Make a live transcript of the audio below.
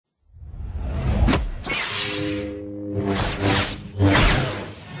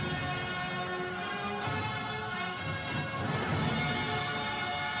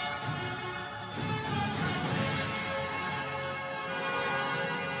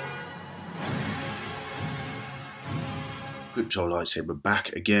Crypto Lightsaber back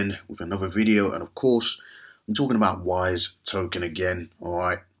again with another video, and of course I'm talking about Wise token again.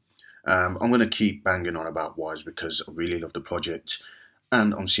 Alright, I'm going to keep banging on about Wise because I really love the project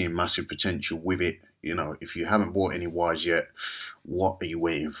and I'm seeing massive potential with it. You know, if you haven't bought any Wise yet, what are you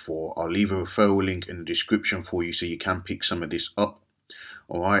waiting for? I'll leave a referral link in the description for you so you can pick some of this up.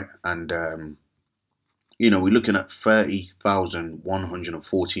 Alright, and you know, we're looking at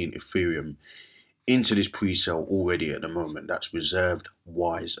 30,114 Ethereum into this pre-sale already at the moment. That's reserved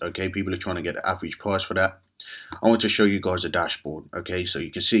Wise. Okay, people are trying to get the average price for that. I want to show you guys a dashboard. Okay, so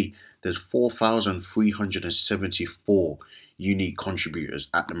you can see there's 4,374 unique contributors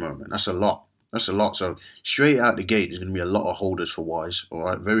at the moment. That's a lot. That's a lot. So straight out the gate, there's going to be a lot of holders for Wise. All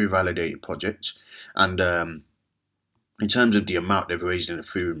right, very validated project. And in terms of the amount they've raised in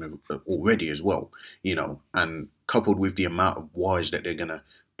Ethereum already as well, you know, and coupled with the amount of Wise that they're going to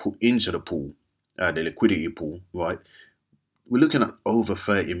put into the pool, the liquidity pool, right? We're looking at over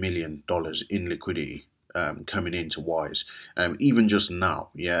 $30 million in liquidity coming into Wise, even just now,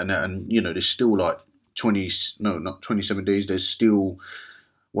 yeah. And you know, there's still like 27 days. There's still,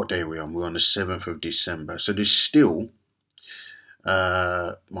 what day are we on? We're on the 7th of December. So there's still,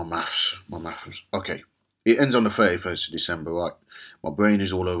 my maths. Okay, it ends on the 31st of December, right? My brain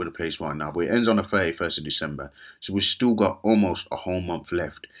is all over the place right now, but it ends on the 31st of December. So we've still got almost a whole month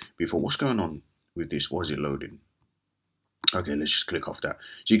left before. What's going on with this? Why is it loading? Okay, let's just click off that.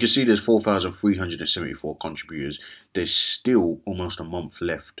 So you can see there's 4,374 contributors. There's still almost a month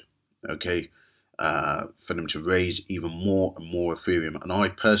left, okay, for them to raise even more and more Ethereum. And I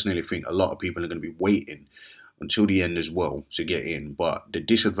personally think a lot of people are going to be waiting until the end as well to get in. But the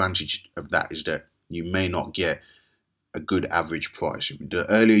disadvantage of that is that you may not get a good average price. The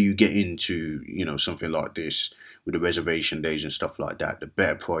earlier you get into, you know, something like this with the reservation days and stuff like that, the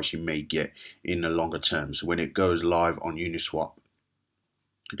better price you may get in the longer term. So when it goes live on Uniswap,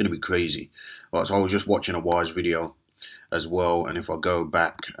 it's going to be crazy. Right, so I was just watching a Wise video as well, and if I go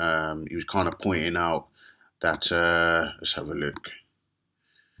back, he was kind of pointing out that let's have a look.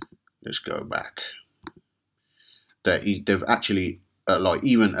 Let's go back. That they've actually like,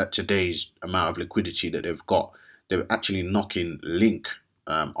 even at today's amount of liquidity that they've got, they're actually knocking Link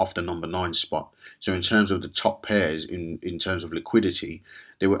off the number 9 spot. So in terms of the top pairs, in terms of liquidity,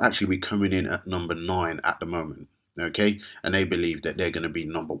 they will actually be coming in at number 9 at the moment. Okay, and they believe that they're going to be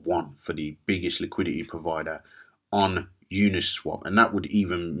number 1 for the biggest liquidity provider on Uniswap, and that would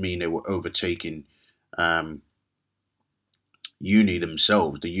even mean they were overtaking Uni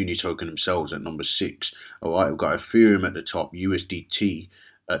themselves, the Uni token themselves, at number 6. All right, we've got Ethereum at the top, USDT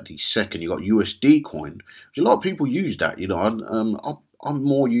at the second. You got USD coin, which a lot of people use that. You know, I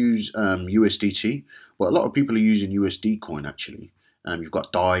more use USDT, but a lot of people are using USD coin actually. You've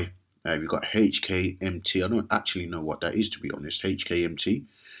got DAI, you've got HKMT. I don't actually know what that is, to be honest. HKMT.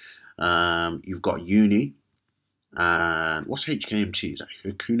 You've got Uni, and what's HKMT? Is that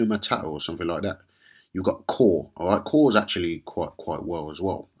Hakuna Matata or something like that? You've got Core. All right, Core is actually quite well as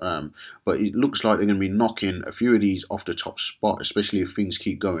well. But it looks like they're going to be knocking a few of these off the top spot, especially if things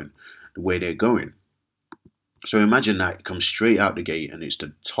keep going the way they're going. So imagine that it comes straight out the gate and it's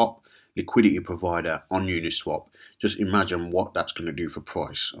the top liquidity provider on Uniswap. Just imagine what that's going to do for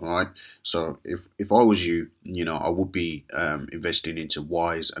price. All right. So if I was you, you know, I would be investing into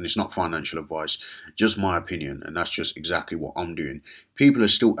Wise, and it's not financial advice, just my opinion, and that's just exactly what I'm doing. People are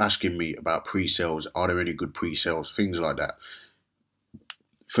still asking me about pre-sales. Are there any good pre-sales? Things like that.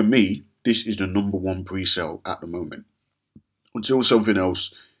 For me, this is the number 1 pre-sale at the moment. Until something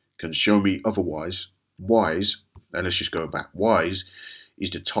else can show me otherwise, Wise, and let's just go back. Wise is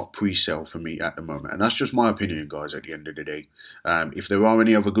the top pre-sale for me at the moment, and that's just my opinion, guys. At the end of the day, if there are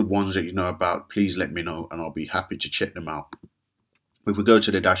any other good ones that you know about, please let me know, and I'll be happy to check them out. If we go to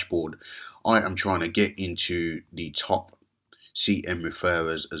the dashboard, I am trying to get into the top CM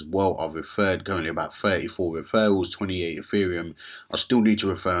referrers as well. I've referred currently about 34 referrals, 28 Ethereum. I still need to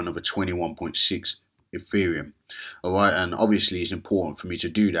refer another 21.6 Ethereum. All right, and obviously it's important for me to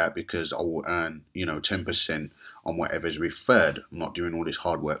do that because I will earn, you know, 10% on whatever's referred. I'm not doing all this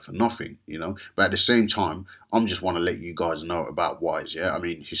hard work for nothing, you know. But at the same time, I'm just want to let you guys know about Wise. Yeah, I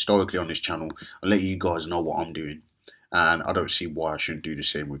mean, historically on this channel, I let you guys know what I'm doing, and I don't see why I shouldn't do the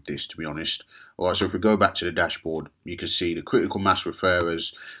same with this, to be honest. All right, so if we go back to the dashboard, you can see the critical mass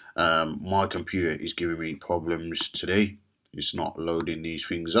referrers. My computer is giving me problems today. It's not loading these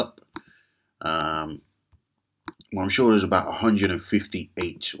things up. Well, I'm sure there's about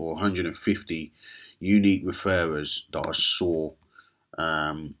 158 or 150 unique referrers that I saw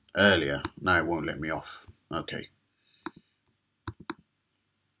earlier. Now it won't let me off. Okay.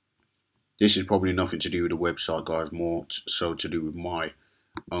 This is probably nothing to do with the website, guys, more so to do with my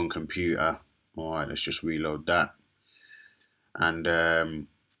own computer. All right, let's just reload that. And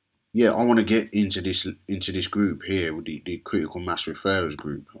yeah, I want to get into this group here with the critical mass referrals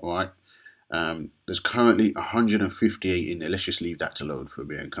group. All right. There's currently 158 in there. Let's just leave that to load for a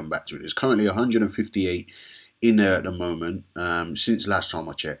bit and come back to it. There's currently 158 in there at the moment, since last time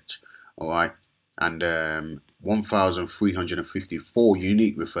I checked. All right. And 1,354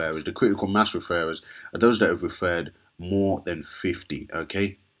 unique referrers. The critical mass referrers are those that have referred more than 50.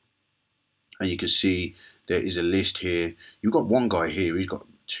 Okay. And you can see there is a list here. You've got one guy here. He's got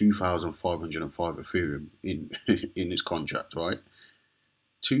 2,505 Ethereum in in his contract, right?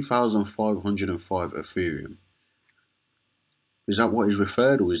 2,505 Ethereum. Is that what he's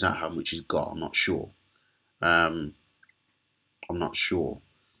referred, or is that how much he's got? I'm not sure. I'm not sure.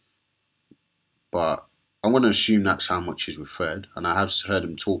 But I'm going to assume that's how much he's referred. And I have heard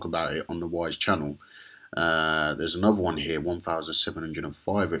him talk about it on the Wise channel. There's another one here,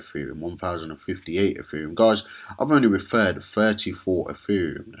 1,705 Ethereum, 1,058 Ethereum. Guys, I've only referred 34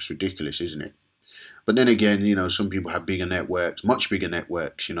 Ethereum. That's ridiculous, isn't it? But then again, you know, some people have bigger networks, much bigger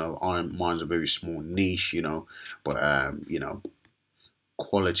networks. You know, mine's a very small niche. You know, but you know,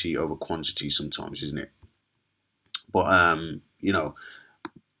 quality over quantity sometimes, isn't it? But you know,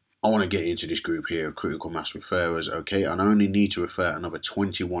 I want to get into this group here of critical mass referrers, okay? And I only need to refer another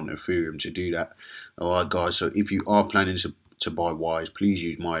 21 Ethereum to do that. All right, guys. So if you are planning to buy Wise, please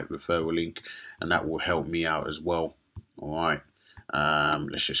use my referral link, and that will help me out as well. All right.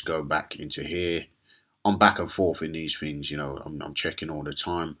 Let's just go back into here. I'm back and forth in these things, you know. I'm checking all the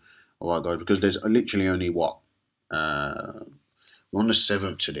time. All right, guys, because there's literally only what? We're on the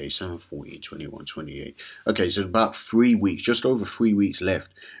 7th today, 7, 14, 21, 28. Okay, so about 3 weeks, just over 3 weeks left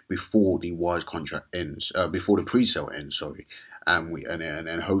before the Wise contract ends, before the pre-sale ends, sorry. And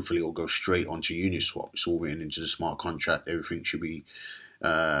then hopefully it'll go straight onto Uniswap. It's all written into the smart contract. Everything should be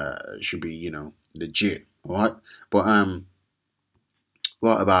you know, legit. All right, but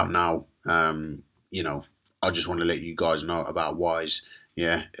right about now, you know, I just want to let you guys know about Wise.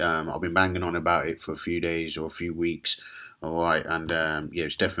 Yeah, I've been banging on about it for a few days or a few weeks. All right, and yeah,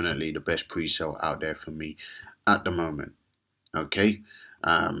 it's definitely the best pre-sale out there for me at the moment. Okay,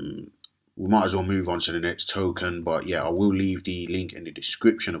 we might as well move on to the next token, but yeah, I will leave the link in the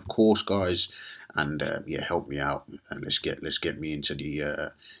description, of course, guys, and yeah, help me out and let's get me into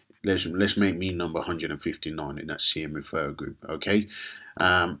the let's make me number 159 in that CM referral group. Okay,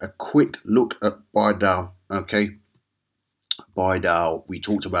 a quick look at Bidao. Okay, Bidao, we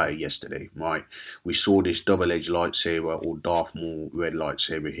talked about it yesterday, right? We saw this double-edged lightsaber or Darth Maul red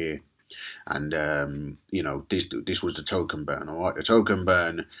lightsaber here, and you know, this was the token burn. All right, the token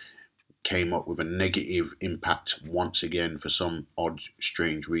burn came up with a negative impact once again for some odd,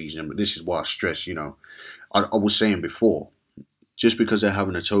 strange reason. But this is why I stress, you know, I was saying before, just because they're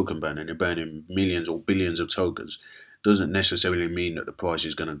having a token burn and they're burning millions or billions of tokens doesn't necessarily mean that the price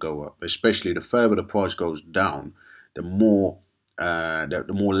is going to go up. Especially the further the price goes down, the more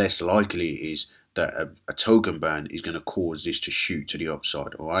less likely it is that a token burn is going to cause this to shoot to the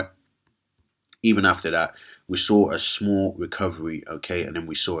upside. All right. Even after that, we saw a small recovery, okay, and then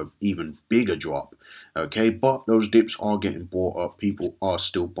we saw an even bigger drop, okay. But those dips are getting bought up. People are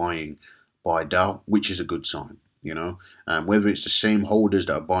still buying Bidao, which is a good sign. You know, whether it's the same holders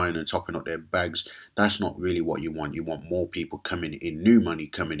that are buying and topping up their bags, that's not really what you want. You want more people coming in, new money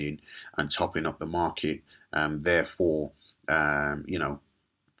coming in and topping up the market, therefore, you know,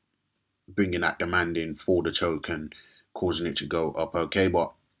 bringing that demand in for the token, causing it to go up, okay.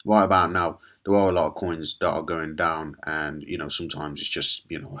 But right about now, there are a lot of coins that are going down, and you know, sometimes it's just,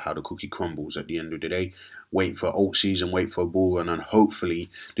 you know, how the cookie crumbles at the end of the day. Wait for Altseason, wait for a bull run, and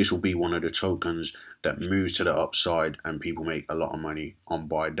hopefully this will be one of the tokens that moves to the upside and people make a lot of money on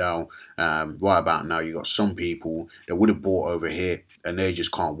Bidao. Right about now, you got some people that would have bought over here and they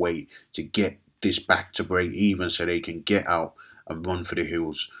just can't wait to get this back to break even so they can get out and run for the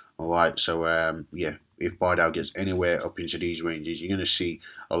hills. All right, so yeah, if Bidao gets anywhere up into these ranges, you're going to see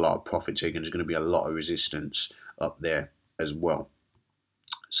a lot of profit taken. There's going to be a lot of resistance up there as well.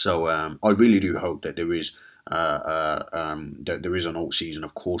 So I really do hope that there is an alt season.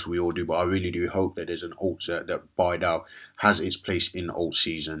 Of course, we all do, but I really do hope that there's an alt that Bidao has its place in alt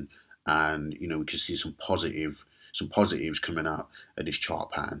season, and you know, we can see some positives coming out of this chart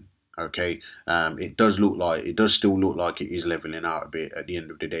pattern. Okay, it does still look like it is leveling out a bit. At the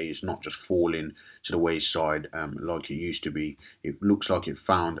end of the day, it's not just falling to the wayside like it used to be. It looks like it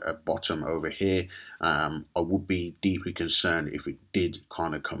found a bottom over here. I would be deeply concerned if it did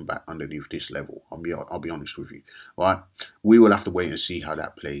kind of come back underneath this level. I'll be honest with you. All right, we will have to wait and see how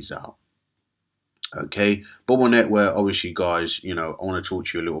that plays out. Okay, Bubble Network, obviously, guys, you know, I want to talk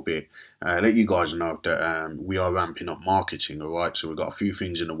to you a little bit. Let you guys know that we are ramping up marketing, all right? So we've got a few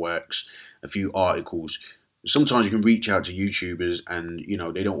things in the works, a few articles. Sometimes you can reach out to YouTubers and, you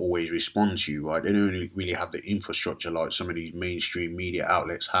know, they don't always respond to you, right? They don't really have the infrastructure like some of these mainstream media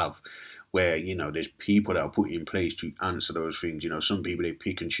outlets have, where, you know, there's people that are put in place to answer those things. You know, some people, they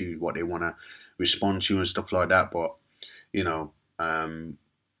pick and choose what they want to respond to and stuff like that. But, you know, I'm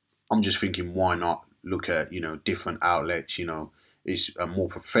just thinking, why not look at, you know, different outlets? You know, it's more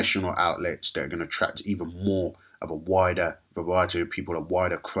professional outlets that are going to attract even more of a wider variety of people, a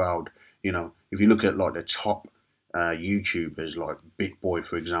wider crowd. You know, if you look at like the top YouTubers like Big Boy,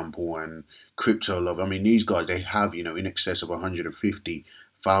 for example, and Crypto Love, I mean, these guys, they have, you know, in excess of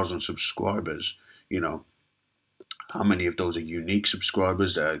 150,000 subscribers. You know, how many of those are unique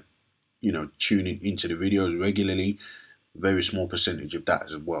subscribers that are, you know, tuning into the videos regularly? Very small percentage of that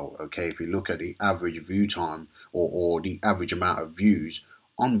as well. Okay, if you look at the average view time, or the average amount of views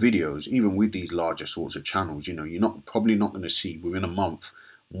on videos, even with these larger sorts of channels, you know, you're probably not going to see within a month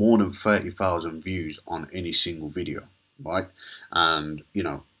more than 30,000 views on any single video, right? And, you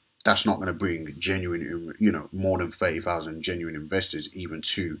know, that's not going to bring genuine, you know, more than 30,000 genuine investors even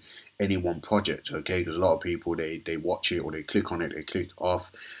to any one project. Okay, because a lot of people, they watch it, or they click on it, they click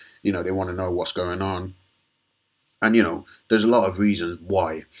off, you know, they want to know what's going on. And, you know, there's a lot of reasons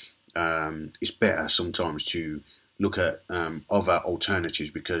why it's better sometimes to look at other alternatives,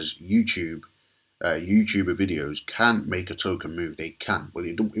 because YouTuber videos can make a token move. They can, but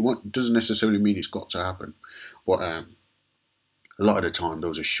it doesn't necessarily mean it's got to happen. But a lot of the time,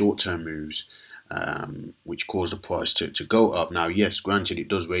 those are short-term moves which cause the price to go up. Now, yes, granted, it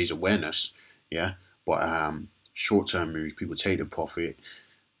does raise awareness, yeah, but short-term moves, people take the profit.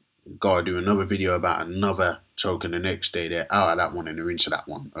 Gotta do another video about another token the next day. They're out of that one and they're into that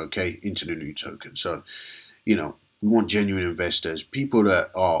one, okay, into the new token. So, you know, we want genuine investors, people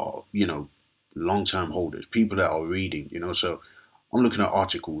that are, you know, long-term holders, people that are reading, you know. So I'm looking at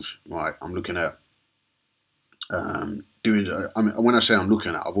articles, right? I'm looking at doing. I mean, when I say I'm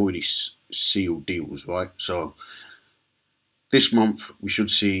looking at, I've already sealed deals, right? So this month we should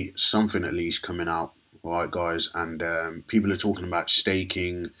see something at least coming out, all right, guys. And people are talking about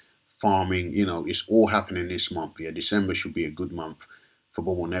staking, farming. You know, it's all happening this month. Yeah, December should be a good month for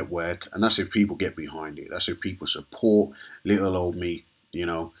Bubble Network, and that's if people get behind it. That's if people support little old me. You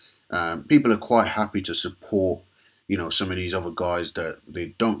know, people are quite happy to support, you know, some of these other guys that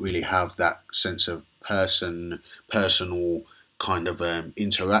they don't really have that sense of personal kind of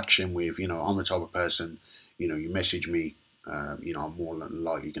interaction with. You know, I'm the type of person, you know, you message me, you know, I'm more than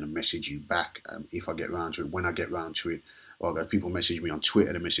likely going to message you back if I get around to it, when I get around to it. Or people message me on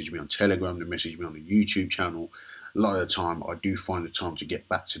Twitter, they message me on Telegram, they message me on the YouTube channel. A lot of the time, I do find the time to get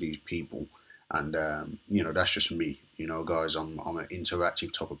back to these people. And, you know, that's just me. You know, guys, I'm an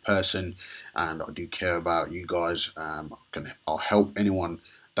interactive type of person, and I do care about you guys. I'll help anyone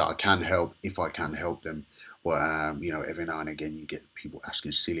that I can help if I can help them. But, you know, every now and again you get people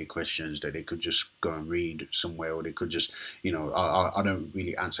asking silly questions that they could just go and read somewhere, or they could just, you know, I don't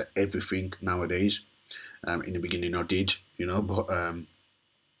really answer everything nowadays. In the beginning I did, you know, but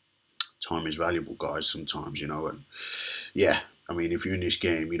time is valuable, guys, sometimes, you know. And yeah, I mean, if you're in this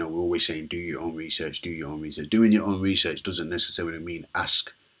game, you know, we're always saying do your own research, do your own research. Doing your own research doesn't necessarily mean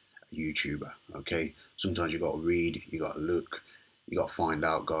ask a YouTuber, okay? Sometimes you got to read, you got to look, you got to find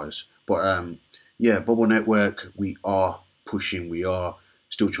out, guys. But yeah, Bubble Network, we are pushing, we are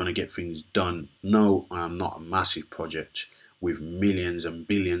still trying to get things done. No, I am not a massive project with millions and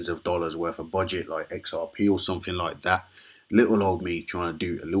billions of dollars worth of budget like XRP or something like that. Little old me trying to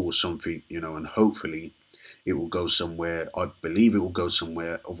do a little something, you know, and hopefully it will go somewhere. I believe it will go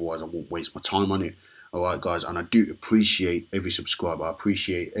somewhere, otherwise I won't waste my time on it. All right, guys, and I do appreciate every subscriber. I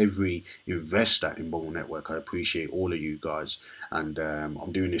appreciate every investor in Bubble Network. I appreciate all of you guys, and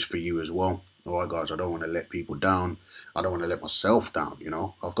I'm doing this for you as well. All right, guys, I don't want to let people down. I don't want to let myself down, you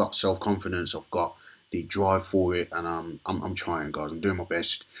know. I've got self-confidence. I've got the drive for it, and I'm trying, guys. I'm doing my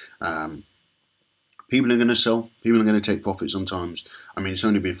best. People are going to sell. People are going to take profit sometimes. I mean, it's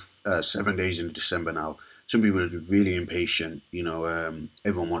only been 7 days into December now. Some people are really impatient. You know,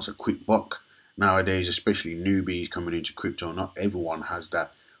 everyone wants a quick buck nowadays, especially newbies coming into crypto. Not everyone has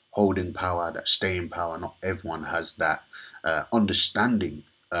that holding power, that staying power. Not everyone has that understanding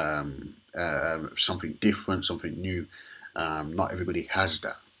something different, something new. Not everybody has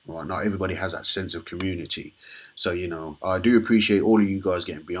that. Right? Not everybody has that sense of community. So, you know, I do appreciate all of you guys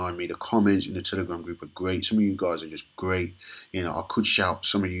getting behind me. The comments in the Telegram group are great. Some of you guys are just great. You know, I could shout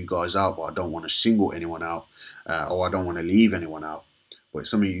some of you guys out, but I don't want to single anyone out, or I don't want to leave anyone out. But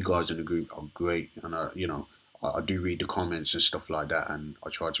some of you guys in the group are great, and you know, I do read the comments and stuff like that, and I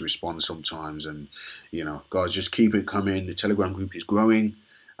try to respond sometimes. And you know, guys, just keep it coming. The Telegram group is growing,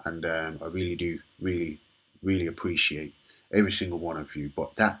 and I really do, really appreciate every single one of you.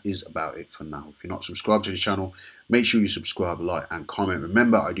 But that is about it for now. If you're not subscribed to the channel, make sure you subscribe, like, and comment.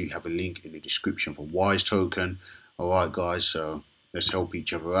 Remember, I do have a link in the description for Wise token. Alright guys, so let's help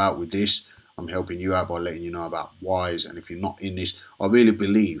each other out with this. I'm helping you out by letting you know about Wise, and if you're not in this, I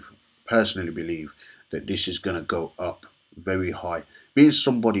really personally believe that this is going to go up very high. Being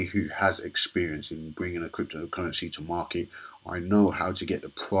somebody who has experience in bringing a cryptocurrency to market, I know how to get the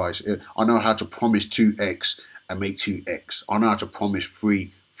price. I know how to promise 2x and make 2x. I know how to promise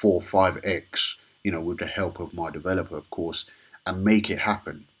 3, 4, 5x, you know, with the help of my developer, of course, and make it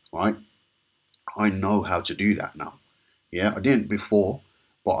happen, right? I know how to do that now. Yeah, I didn't before,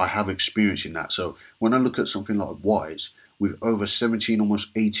 but I have experience in that. So when I look at something like Wise, with over 17, almost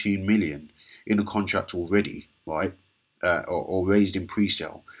 18 million in a contract already, right, or raised in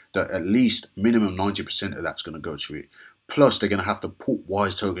pre-sale, that at least minimum 90% of that's going to go to it. Plus, they're going to have to put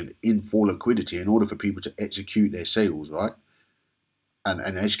Wise token in for liquidity in order for people to execute their sales, right,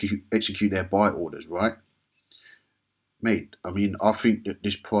 and execute their buy orders, right. Mate, I mean, I think that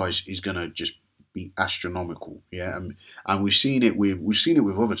this price is going to just be astronomical, yeah, and we've seen it with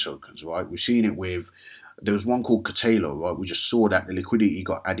other tokens, right? We've seen it with, there was one called Kataylo, right? We just saw that the liquidity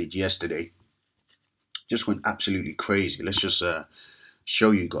got added yesterday, just went absolutely crazy. Let's just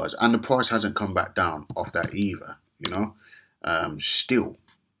show you guys, and the price hasn't come back down off that either, you know. Still,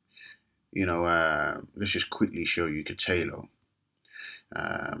 you know, let's just quickly show you Kataylo,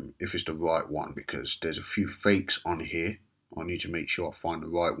 if it's the right one, because there's a few fakes on here. I need to make sure I find the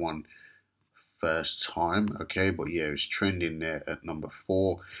right one first time, okay, but yeah, it's trending there at number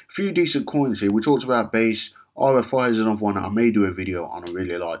 4. A few decent coins here. We talked about base. RFI is another one that I may do a video on. I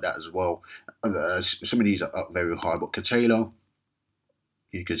really like that as well. Some of these are up very high, but Kataylo,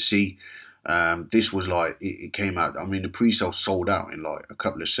 you can see, this was like, it came out, I mean, the pre-sale sold out in like a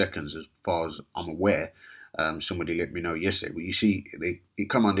couple of seconds as far as I'm aware. Somebody let me know yesterday, but you see, they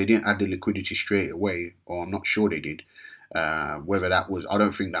come on, they didn't add the liquidity straight away, or I'm not sure they did. Whether that was, I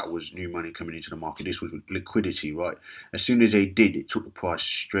don't think that was new money coming into the market. This was liquidity, right? As soon as they did, it took the price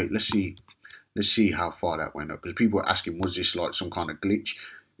straight. Let's see how far that went up, because people were asking, was this like some kind of glitch?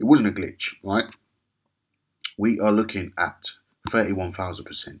 It wasn't a glitch, right? We are looking at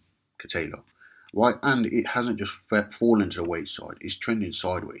 31,000% Kataylo, right? And it hasn't just fallen to the wayside; it's trending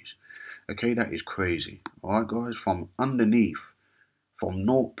sideways. Okay, that is crazy. All right, guys, from underneath, from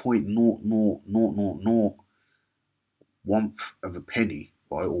 0.00000 1th of a penny,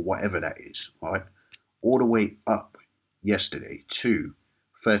 right, or whatever that is, right, all the way up yesterday to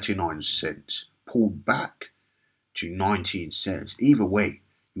 39 cents, pulled back to 19 cents. Either way,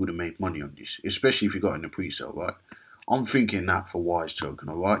 you would have made money on this, especially if you got in the pre-sale, right? I'm thinking that for Wise token,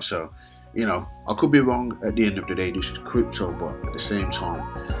 all right? So, you know, I could be wrong. At the end of the day, this is crypto, but at the same time,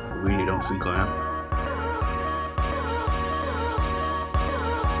 I really don't think I am.